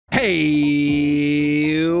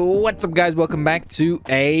Hey, what's up guys? Welcome back to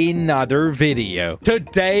another video.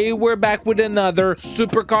 Today we're back with another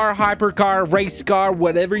supercar, hypercar, race car,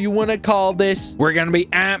 whatever you want to call this. We're gonna be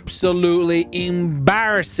absolutely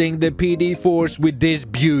embarrassing the PD force with this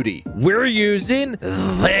beauty. We're using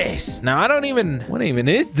this. Now what even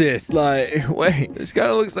is this? Like, wait, this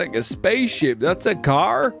kind of looks like a spaceship. That's a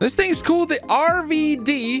car. This thing's called the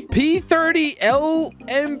RVD P30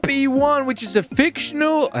 LMP1, which is a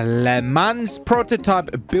fictional Le Mans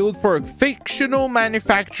prototype built for a fictional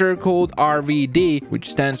manufacturer called RVD, which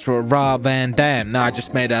stands for Rob Van Dam. No, I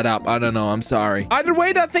just made that up. I don't know. I'm sorry. Either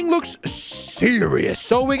way, that thing looks serious.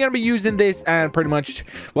 So we're gonna be using this and pretty much,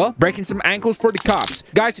 well, breaking some ankles for the cops.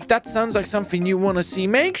 Guys, if that sounds like something you want to see,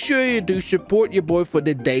 make sure you do support your boy for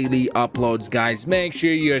the daily uploads, guys. Make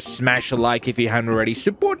sure you smash a like if you haven't already.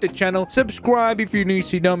 Support the channel. Subscribe if you're new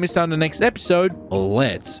so you don't miss out on the next episode.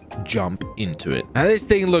 Let's jump into it. Now, this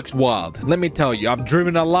thing looks wild. Let me tell you, I've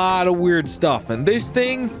driven a lot of weird stuff, and this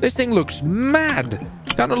thing looks mad.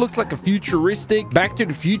 Kind of looks like a futuristic Back to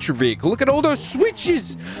the Future vehicle. Look at all those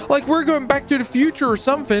switches. Like we're going Back to the Future or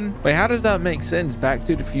something. Wait, how does that make sense? Back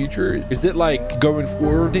to the Future? Is it like going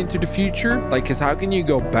forward into the future? Like, because how can you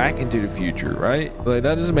go back into the future, right? Like,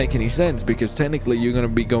 that doesn't make any sense because technically you're going to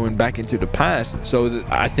be going back into the past. So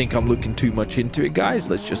I think I'm looking too much into it, guys.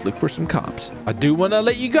 Let's just look for some cops. I do want to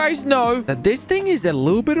let you guys know that this thing is a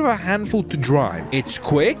little bit of a handful to drive. It's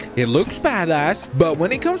quick. It looks badass. But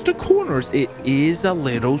when it comes to corners, it is a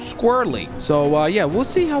little squirrely. So yeah, we'll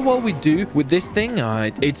see how well we do with this thing.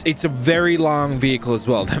 It's a very long vehicle as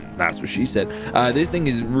well. That's what she said. This thing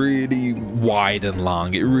is really wide and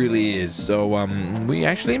long. It really is. So we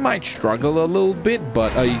actually might struggle a little bit,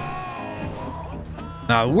 but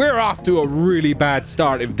now we're off to a really bad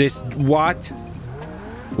start. If this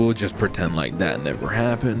we'll just pretend like that never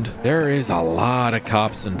happened. There is a lot of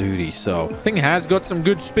cops on duty, so this thing has got some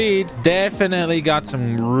good speed. Definitely got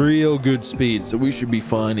some real good speed, so we should be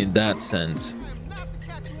fine in that sense.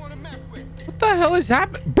 What the hell is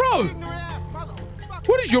happening? Bro!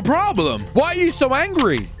 What is your problem? Why are you so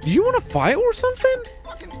angry? Do you want to fight or something?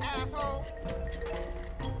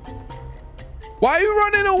 Why are you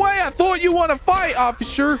running away? I thought you want to fight,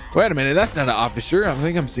 officer. Wait a minute. That's not an officer. I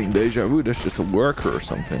think I'm seeing deja vu. That's just a worker or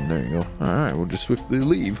something. There you go. All right. We'll just swiftly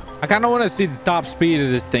leave. I kind of want to see the top speed of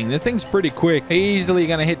this thing. This thing's pretty quick. Easily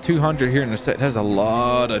going to hit 200 here in a set. There's a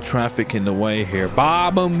lot of traffic in the way here.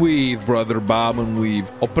 Bob and weave, brother. Bob and weave.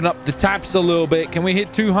 Open up the taps a little bit. Can we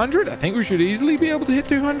hit 200? I think we should easily be able to hit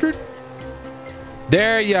 200.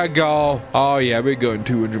 There you go. Oh, yeah. We're going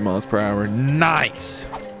 200 miles per hour. Nice.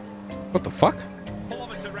 What the fuck?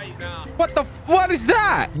 What is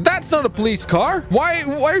that? That's not a police car.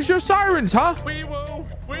 Where's your sirens, huh? Wee woo,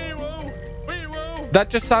 wee woo, wee woo. That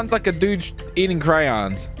just sounds like a dude eating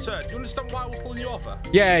crayons. Sir, do you understand why we're pulling you over?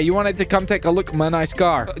 Yeah, you wanted to come take a look at my nice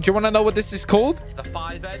car. Do you want to know what this is called? The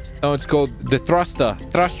 5-ed? Oh, it's called the Thruster.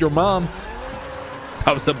 Thrust your mom.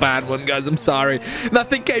 That was a bad one, guys. I'm sorry.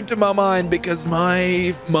 Nothing came to my mind because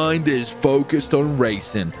my mind is focused on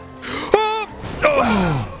racing. Oh!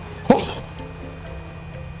 Oh!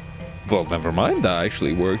 Well, never mind. That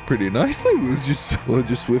actually worked pretty nicely. We'll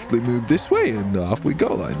just swiftly move this way and off we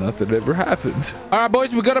go like nothing ever happened. All right,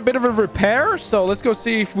 boys, we got a bit of a repair, so let's go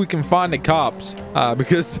see if we can find the cops.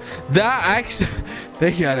 Because that actually,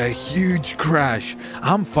 they had a huge crash.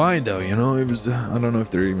 I'm fine though, you know. It was I don't know if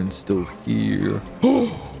they're even still here.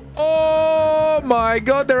 Oh my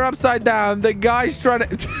God, they're upside down. The guy's trying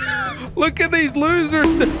to look at these losers.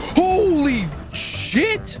 Holy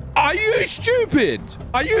shit! Are you stupid?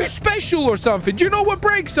 Are you special or something? Do you know what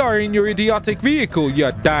brakes are in your idiotic vehicle,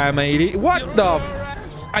 you damn idiot? What the?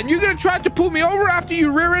 And you're gonna try to pull me over after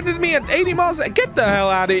you rear-ended me at 80 miles? Get the hell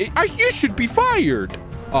out of here. You should be fired.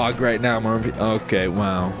 Oh, great. Now Murphy. Okay,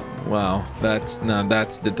 wow. Wow. That's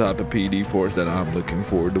the type of PD force that I'm looking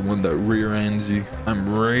for. The one that rear-ends you. I'm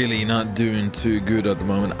really not doing too good at the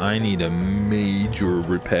moment. I need a major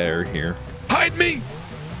repair here. Hide me!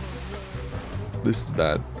 This is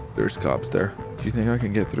bad. There's cops there. Do you think I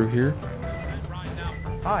can get through here?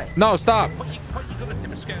 Hi. No, stop.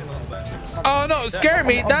 Oh, no, Yeah, scare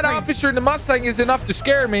me. That officer in the Mustang is enough to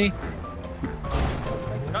scare me.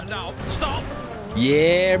 No, stop.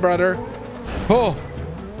 Yeah, brother. Oh.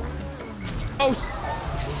 Oh,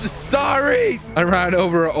 sorry. I ran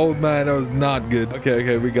over an old man. That was not good.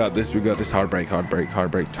 Okay, we got this. We got this. Hard brake,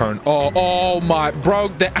 turn. Oh my.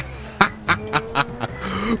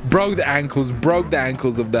 Broke the ankles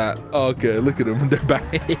of that. Okay, look at them. They're back.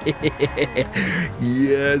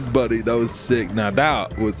 Yes, buddy. That was sick. Now,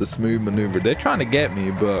 that was a smooth maneuver. They're trying to get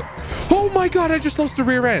me, but... Oh, my God. I just lost the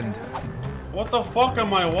rear end. What the fuck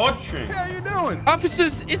am I watching? What are you doing?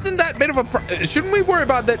 Officers, isn't that a bit of a... Shouldn't we worry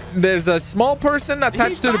about that there's a small person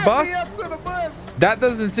attached to the bus? Me up to the bus. That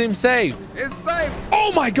doesn't seem safe. It's safe.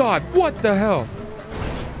 Oh my God, what the hell?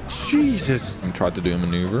 Jesus. I tried to do a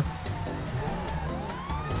maneuver.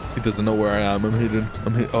 He doesn't know where I am. I'm hidden.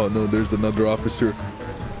 Oh no, there's another officer.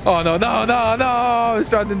 Oh no, no, no, no. I was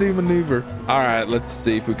trying to do a maneuver. All right, let's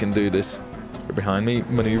see if we can do this. They're behind me.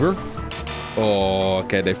 Maneuver. Oh,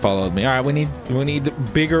 okay, they followed me. All right, we need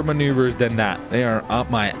bigger maneuvers than that. They are up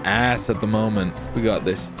my ass at the moment. We got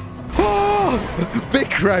this. Oh,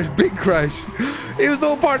 big crash, big crash. It was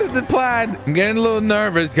all part of the plan. I'm getting a little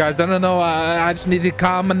nervous, guys. I don't know. I just need to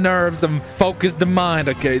calm my nerves and focus the mind.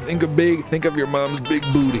 Okay, think of your mom's big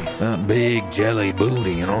booty. That big jelly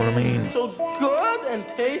booty, you know what I mean? So good and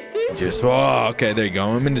tasty. Just, oh, okay, there you go.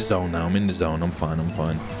 I'm in the zone now. I'm in the zone. I'm fine. I'm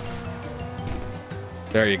fine.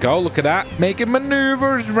 There you go. Look at that. Making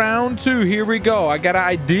maneuvers round 2. Here we go. I got an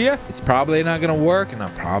idea. It's probably not going to work, and I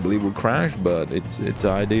probably will crash, but it's an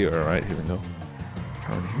idea. All right, here we go.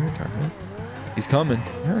 Turn here, turn here. He's coming.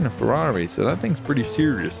 You're in a Ferrari, so that thing's pretty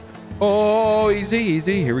serious. Oh, easy,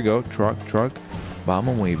 easy. Here we go. Truck, truck. Bomb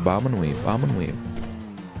and weave, bomb and weave, bomb and weave.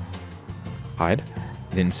 Hide.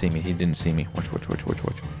 He didn't see me. He didn't see me. Watch, watch, watch, watch,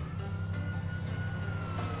 watch.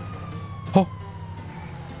 Oh.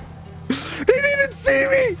 They didn't see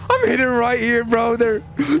me. I'm hidden right here, bro. I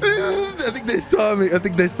think they saw me. I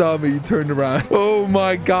think they saw me. He turned around. Oh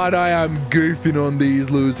my God, I am goofing on these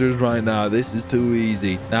losers right now. This is too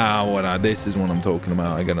easy. This is what I'm talking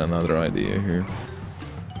about. I got another idea here.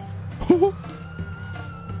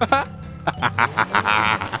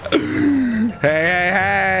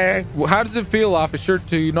 Hey. How does it feel, officer,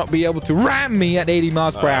 to not be able to ram me at 80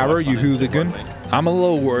 miles per hour, you hooligan? I'm a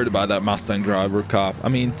little worried about that Mustang driver cop. I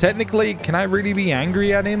mean, technically, can I really be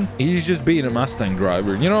angry at him? He's just being a Mustang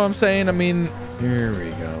driver. You know what I'm saying? I mean, here we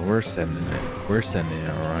go. We're sending it. We're sending it,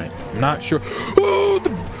 all right. I'm not sure. Oh, the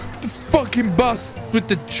fucking bus with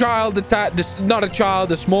the child attached. Not a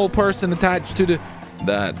child, a small person attached to the...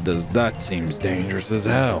 That seems dangerous as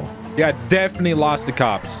hell. Yeah, definitely lost the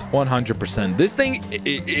cops. 100%. This thing,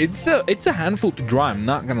 it's a handful to drive. I'm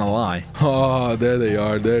not gonna lie. Oh, there they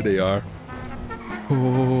are. There they are.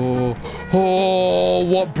 Oh,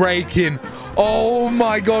 what braking. Oh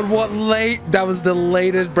my God, what late. That was the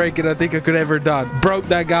latest braking I think I could ever done. Broke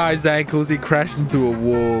that guy's ankles. He crashed into a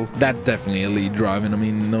wall. That's definitely elite driving. I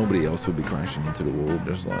mean, nobody else would be crashing into the wall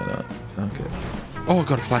just like that. Okay. Oh, I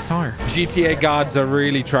got a flat tire. GTA gods are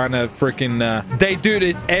really trying to freaking... they do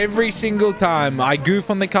this every single time. I goof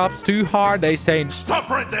on the cops too hard. They say... Stop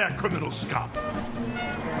right there, criminal scum.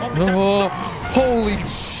 Oh, holy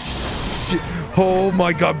shit. Oh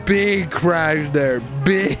my God, big crash there.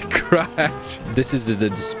 Big crash. This is the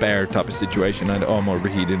despair type of situation. Oh, I'm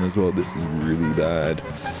overheating as well. This is really bad.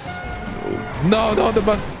 No, the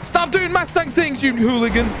bus. Stop doing Mustang things, you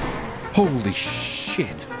hooligan. Holy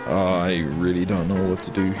shit. I really don't know what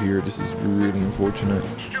to do here. This is really unfortunate.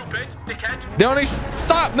 Stupid, dickhead. They only...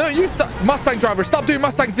 Stop. No, you stop. Mustang driver, stop doing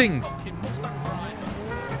Mustang things.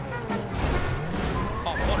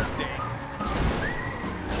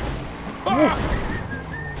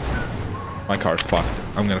 My car's fucked.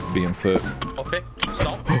 I'm gonna have to be on foot. Okay,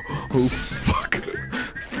 stop. Oh, fuck.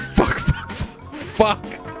 Fuck.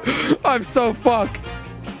 I'm so fucked.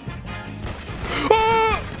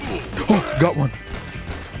 Oh, got one.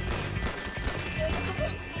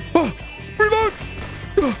 Oh, reload.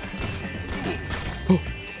 Oh,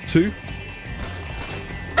 2.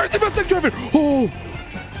 Where's the Mustang driver? Oh,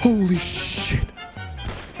 holy shit.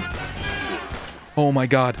 Oh my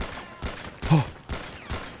God.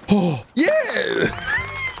 Oh, yeah.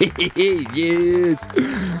 Yes.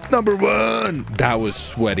 Number 1. That was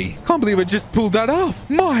sweaty. Can't believe I just pulled that off.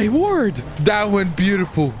 My word. That went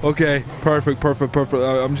beautiful. Okay. Perfect.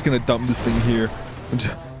 I'm just going to dump this thing here.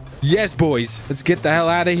 Yes, boys. Let's get the hell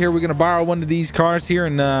out of here. We're going to borrow one of these cars here.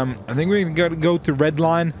 And I think we're going to go to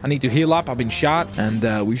Redline. I need to heal up. I've been shot.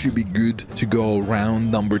 And we should be good to go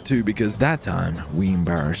round number 2. Because that time we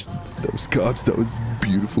embarrassed those cops. That was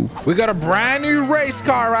beautiful. We got a brand new race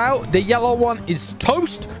car out. The yellow one is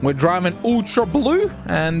toast. We're driving ultra blue.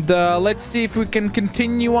 And let's see if we can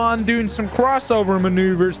continue on doing some crossover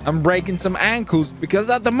maneuvers. I'm breaking some ankles.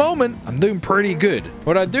 Because at the moment, I'm doing pretty good.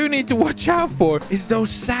 What I do need to watch out for is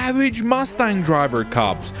those savage Mustang driver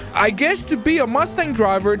cops. I guess to be a Mustang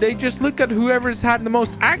driver, they just look at whoever's had the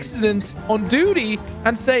most accidents on duty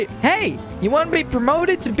and say, hey, you want to be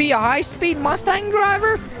promoted to be a high-speed Mustang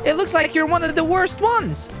driver? It looks like you're one of the worst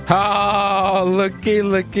ones. Oh, looky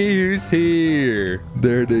who's here.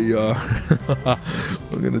 There they are.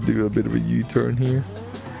 We're gonna do a bit of a U-turn here.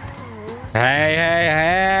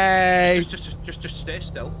 Hey. Just stay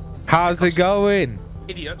still. How's it going?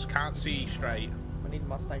 Idiots can't see straight. I need a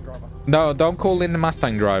Mustang driver. No, don't call in the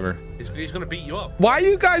Mustang driver. He's gonna beat you up. Why are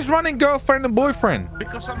you guys running girlfriend and boyfriend?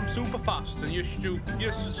 Because I'm super fast and you're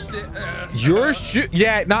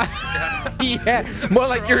Yeah, not yeah, more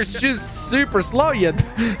like you're super slow yet.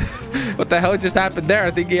 What the hell just happened there?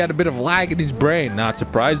 I think he had a bit of lag in his brain. Not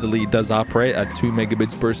surprisingly, he does operate at 2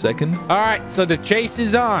 megabits per second. All right, so the chase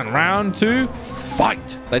is on. Round 2,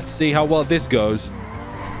 fight. Let's see how well this goes.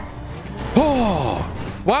 Oh,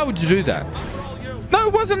 why would you do that? No,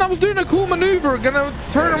 it wasn't. I was doing a cool maneuver. Gonna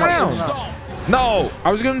turn around. No,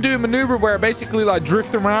 I was gonna do a maneuver where I basically like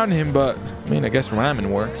drift around him, but I mean, I guess ramming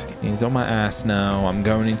works. He's on my ass now. I'm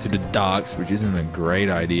going into the docks, which isn't a great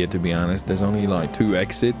idea, to be honest. There's only like 2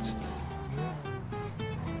 exits.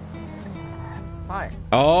 Hi.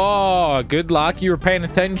 Oh, good luck. You were paying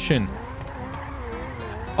attention.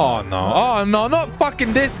 Oh, no. Oh, no, not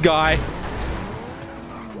fucking this guy.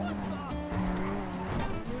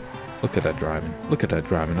 Look at that driving. Look at that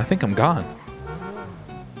driving. I think I'm gone.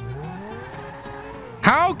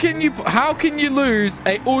 How can you lose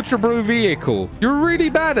a ultra blue vehicle? You're really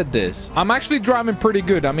bad at this. I'm actually driving pretty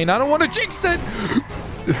good. I mean, I don't want to jinx it.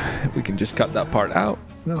 We can just cut that part out.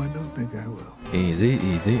 No, I don't think I will. Easy,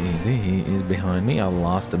 easy, easy. He is behind me. I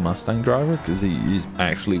lost the Mustang driver because he is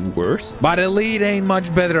actually worse. But Elite ain't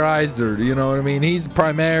much better either. You know what I mean? He's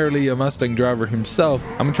primarily a Mustang driver himself.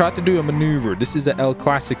 I'm going to try to do a maneuver. This is a El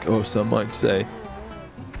Clasico, some might say.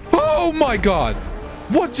 Oh my God.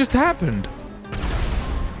 What just happened?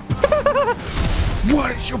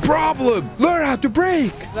 What is your problem? Learn how to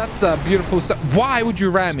brake. That's a beautiful... Why would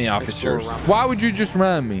you ram me, officers? Why would you just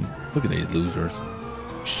ram me? Look at these losers.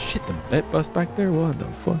 Shit, the bet bus back there? What the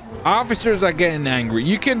fuck? Officers are getting angry.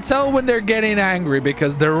 You can tell when they're getting angry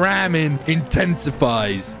because the ramming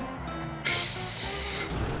intensifies.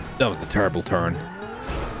 That was a terrible turn.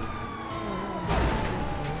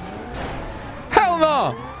 Hell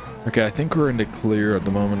no! Okay, I think we're in the clear at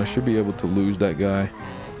the moment. I should be able to lose that guy.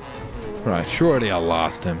 Right, surely I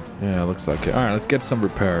lost him. Yeah, looks like it. All right, let's get some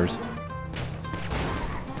repairs.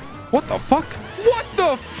 What the fuck? What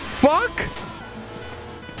the fuck?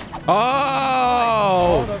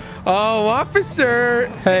 Oh, officer.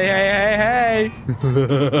 Hey.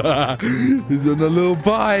 He's on a little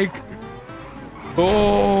bike.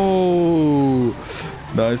 Oh,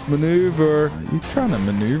 nice maneuver. Are you trying to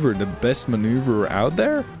maneuver the best maneuver out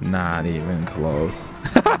there? Not even close.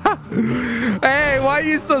 Hey, why are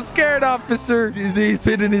you so scared, officer? He's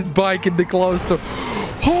hitting his bike in the close door.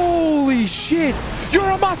 Holy shit. You're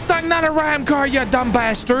a Mustang, not a Ram car, you dumb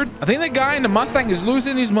bastard. I think the guy in the Mustang is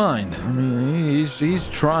losing his mind. I mean, he's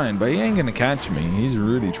trying, but he ain't gonna catch me. He's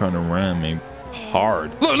really trying to ram me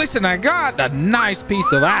hard. Look, listen, I got a nice piece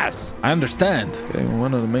of ass. I understand. Okay,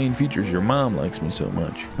 one of the main features, your mom likes me so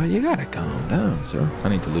much. But you gotta calm down, sir. I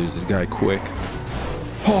need to lose this guy quick.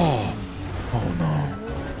 Oh no.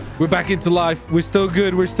 We're back into life. We're still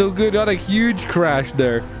good. We're still good. Got a huge crash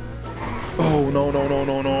there. Oh,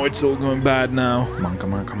 no. It's all going bad now.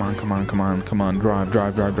 Come on. Drive.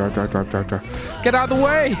 Get out of the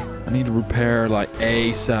way. I need to repair like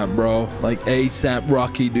ASAP, bro. Like ASAP,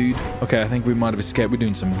 Rocky, dude. Okay, I think we might have escaped. We're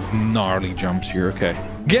doing some gnarly jumps here. Okay.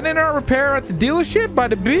 Getting our repair at the dealership by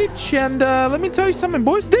the beach. And let me tell you something,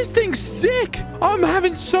 boys. This thing's sick. I'm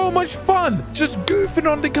having so much fun. Just goofing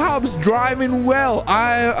on the cops, driving well.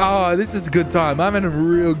 This is a good time. I'm having a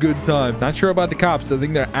real good time. Not sure about the cops. I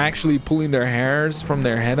think they're actually pulling their hairs from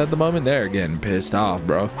their head at the moment. They're getting pissed off,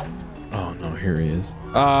 bro. Oh, no. Here he is.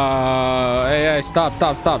 Hey, stop.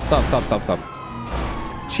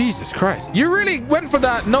 Jesus Christ. You really went for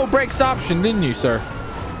that no brakes option, didn't you, sir?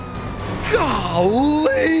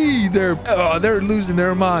 Golly, they're losing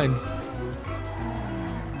their minds.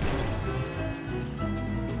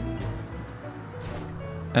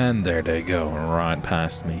 And there they go, right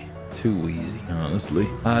past me. Too easy, honestly.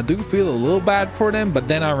 I do feel a little bad for them, but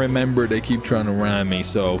then I remember they keep trying to ram me,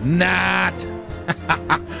 so not.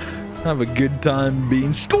 Have a good time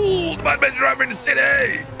being schooled by the best driver in the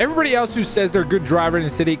city. Everybody else who says they're a good driver in the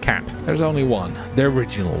city can't. There's only one, the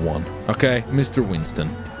original one. Okay, Mr. Winston.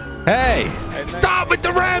 Hey, stop with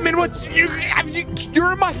the ramming.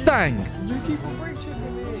 You're a Mustang. You keep on brake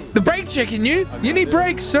checking me. The brake checking you? You need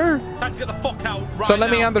brakes, sir. Time to get the fuck out right So let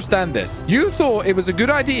me now. understand this. You thought it was a good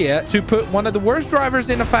idea to put one of the worst drivers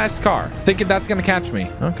in a fast car, thinking that's gonna catch me.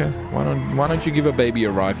 Okay, why don't you give a baby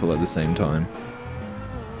a rifle at the same time?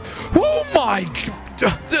 Oh my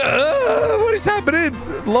what is happening?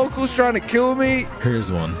 Locals trying to kill me. Here's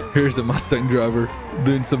one. Here's a Mustang driver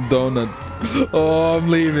doing some donuts. Oh, I'm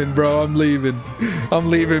leaving, bro. I'm leaving. I'm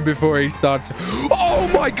leaving before he starts. Oh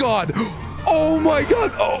my god. Oh my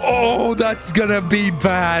god. Oh, that's gonna be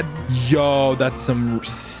bad. Yo, that's some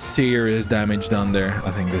serious damage done there.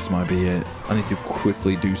 I think this might be it. I need to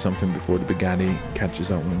quickly do something before the Bugatti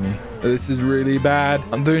catches up with me. This is really bad.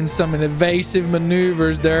 I'm doing some evasive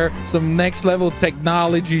maneuvers there. Some next level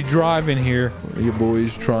technology driving here. Your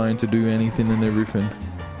boy's trying to do anything and everything.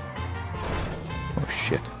 Oh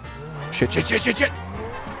shit. Shit.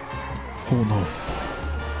 Oh no.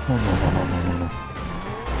 Oh no.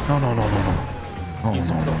 No,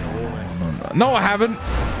 no, I haven't.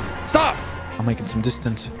 Stop. I'm making some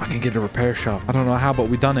distance. I can get a repair shop. I don't know how, but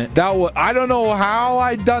we done it. I don't know how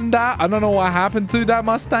I done that. I don't know what happened to that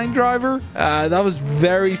Mustang driver. That was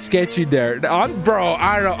very sketchy there. Bro,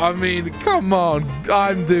 I mean, come on.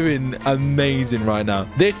 I'm doing amazing right now.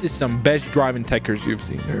 This is some best driving techers you've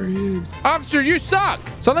seen. There he is. Officer, you suck.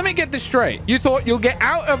 So let me get this straight. You thought you'll get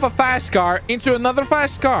out of a fast car into another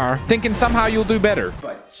fast car, thinking somehow you'll do better.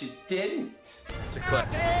 But you didn't. It's a clip.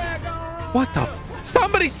 What the?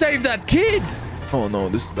 Somebody save that kid! Oh no,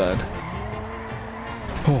 this is bad.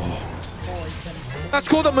 Oh. That's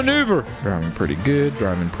called a maneuver. Driving pretty good.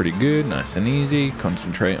 Nice and easy.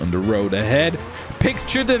 Concentrate on the road ahead.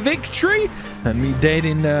 Picture the victory. And me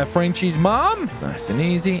dating Frenchie's mom. Nice and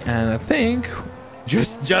easy. And I think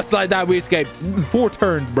just like that, we escaped. 4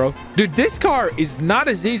 turns, bro. Dude, this car is not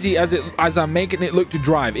as easy as I'm making it look to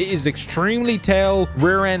drive. It is extremely tail,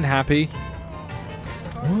 rear end happy.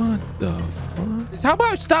 What the fuck? How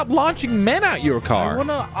about stop launching men at your car?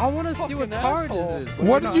 I wanna see what car this is.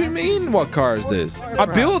 What do you mean, what car is this? I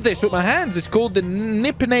built this with my hands. It's called the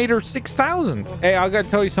Nippinator 6000. Hey, I gotta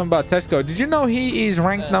tell you something about Tesco. Did you know he is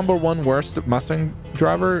ranked #1 worst Mustang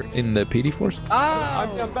driver in the PD force?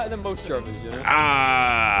 I'm better than most drivers, you know?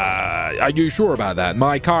 Are you sure about that?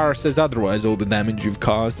 My car says otherwise, all the damage you've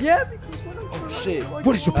caused. Yeah, because shit.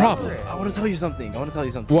 What is your problem? I want to tell you something.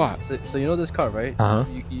 What? So you know this car, right? Uh-huh.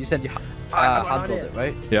 You said you handled it,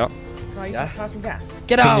 right? Yeah. Have some gas.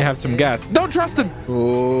 Get out. Can you have some gas? Don't trust him.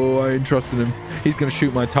 Oh, I ain't trusting him. He's gonna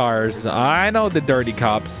shoot my tires. I know the dirty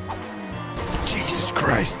cops. Jesus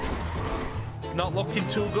Christ. Not looking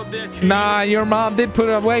too good there, Chief. Nah, your mom did put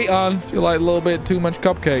a weight on. She like a little bit too much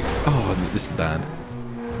cupcakes. Oh, this is bad.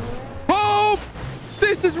 Oh,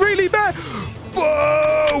 this is really bad.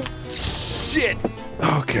 Whoa, shit.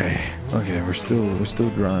 Okay, we're still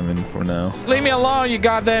driving for now. Leave me alone, you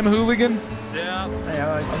goddamn hooligan. Yeah.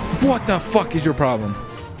 What the fuck is your problem?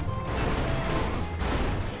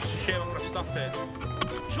 It's a shame I'm gonna stop it.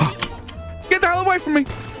 Get the hell away from me.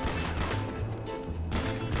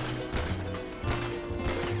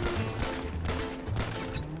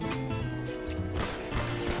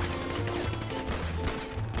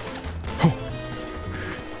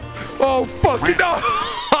 Oh, fucking no.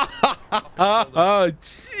 Oh,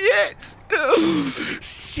 shit.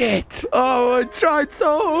 Shit. Oh, I tried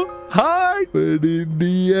so hard. But in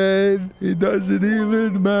the end, it doesn't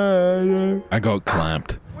even matter. I got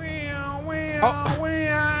clamped.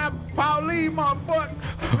 Police, motherfucker.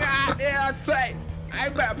 Out there, say, I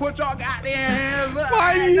better put your goddamn hands up.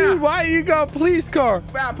 Why you got a police car?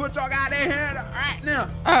 Better put your goddamn hands up right now.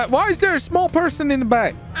 Why is there a small person in the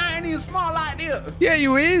back? I ain't even small like this. Yeah,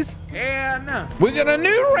 you is. Yeah, no. We got a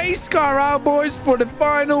new race car out, boys, for the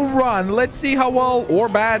final run. Let's see how well or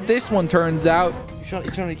bad this one turns out. You're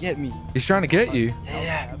trying to get me. He's trying to get you?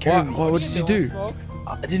 Yeah. What did you do?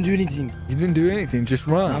 I didn't do anything. You didn't do anything. Just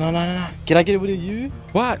run. No. Can I get it with you?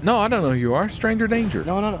 What? No, I don't know who you are. Stranger danger.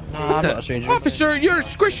 No. I'm not a stranger. Officer, you're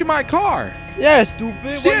squishing my car. Yeah,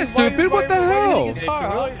 stupid. Yeah, stupid. What the hell? It's a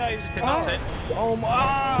Roleplay, that's it. Oh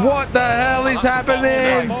my. What the hell is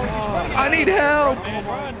happening? I need help.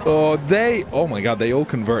 Oh my God, they all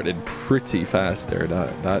converted pretty fast there.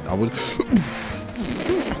 That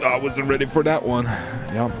I wasn't ready for that one.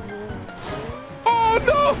 Yep. Oh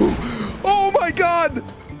no! Oh my God!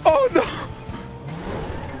 Oh no!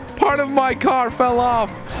 Part of my car fell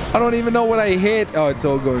off. I don't even know what I hit. Oh, it's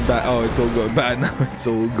all going bad. Oh, it's all going bad now. It's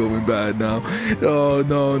all going bad now. Oh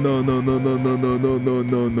no.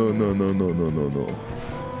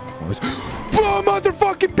 Oh,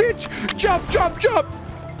 motherfucking bitch! Jump!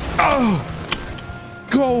 Oh!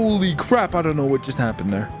 Holy crap, I don't know what just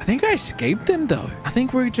happened there. I think I escaped them though. I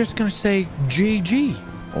think we're just gonna say GG.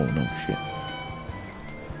 Oh no shit.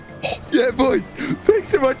 Yeah, boys.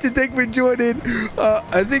 Thanks so much and thank you for joining.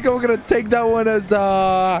 I think I'm going to take that one as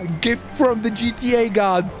a gift from the GTA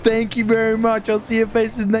gods. Thank you very much. I'll see your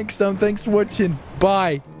faces next time. Thanks for watching.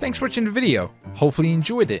 Bye. Thanks for watching the video. Hopefully you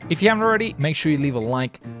enjoyed it. If you haven't already, make sure you leave a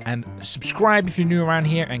like and subscribe if you're new around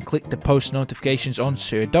here and click the post notifications on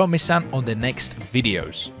so you don't miss out on the next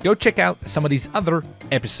videos. Go check out some of these other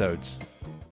episodes.